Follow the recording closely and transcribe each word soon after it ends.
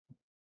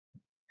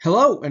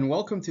Hello and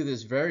welcome to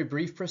this very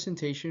brief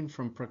presentation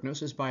from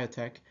ProGnosis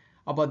Biotech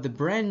about the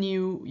brand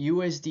new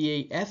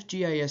USDA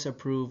FGIS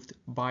approved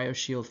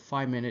BioShield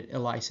 5-minute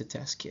ELISA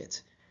test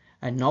kit,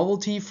 a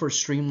novelty for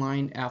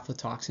streamlined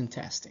aflatoxin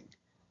testing.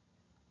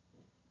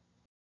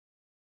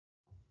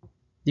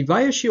 The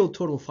BioShield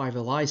Total 5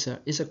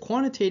 ELISA is a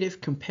quantitative,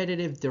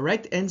 competitive,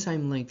 direct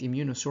enzyme-linked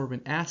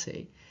immunosorbent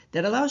assay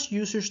that allows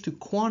users to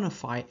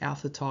quantify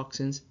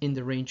aflatoxins in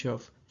the range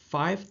of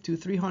 5 to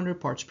 300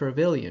 parts per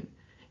billion.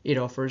 It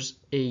offers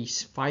a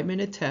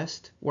 5-minute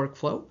test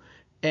workflow,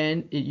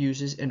 and it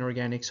uses an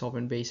organic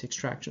solvent-based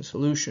extraction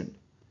solution.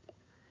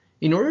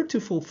 In order to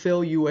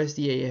fulfill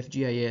USDA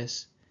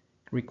FGIS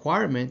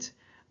requirements,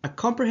 a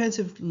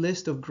comprehensive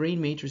list of grain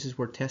matrices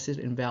were tested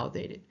and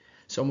validated.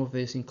 Some of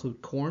these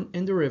include corn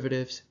and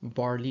derivatives,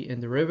 barley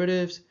and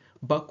derivatives,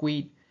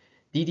 buckwheat,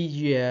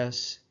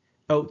 DDGS,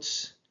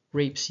 oats,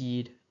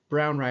 rapeseed,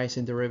 brown rice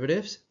and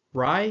derivatives,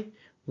 rye,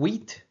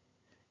 wheat,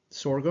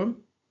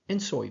 sorghum,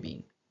 and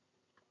soybean.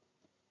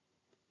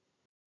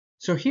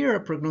 So here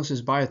at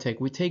ProGnosis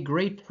Biotech, we take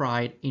great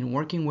pride in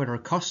working with our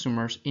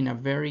customers in a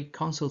very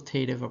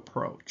consultative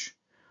approach,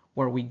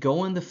 where we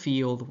go in the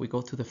field, we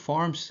go to the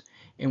farms,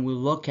 and we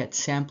look at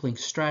sampling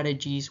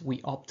strategies, we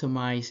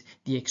optimize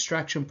the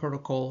extraction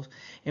protocols,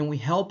 and we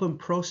help them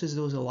process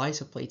those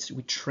ELISA plates.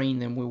 We train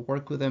them, we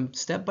work with them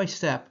step by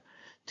step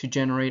to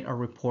generate a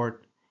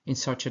report in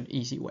such an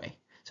easy way.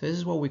 So this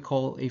is what we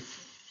call a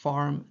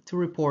farm to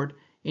report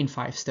in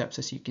 5 steps,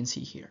 as you can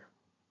see here.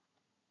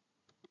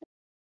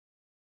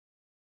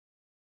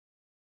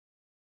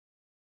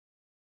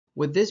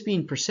 With this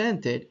being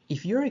presented,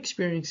 if you're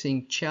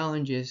experiencing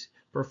challenges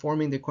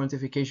performing the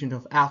quantification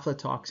of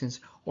aflatoxins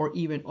or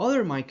even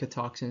other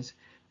mycotoxins,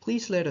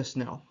 please let us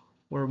know.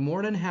 We're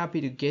more than happy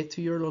to get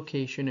to your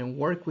location and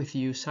work with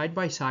you side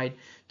by side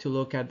to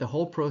look at the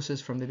whole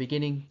process from the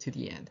beginning to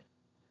the end.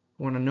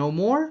 Want to know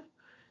more?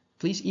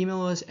 Please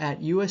email us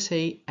at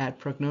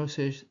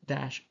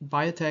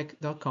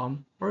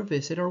usa@prognosis-biotech.com or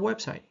visit our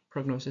website,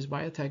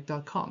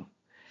 prognosisbiotech.com.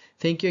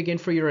 Thank you again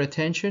for your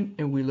attention,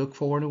 and we look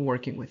forward to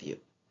working with you.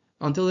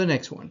 Until the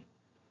next one.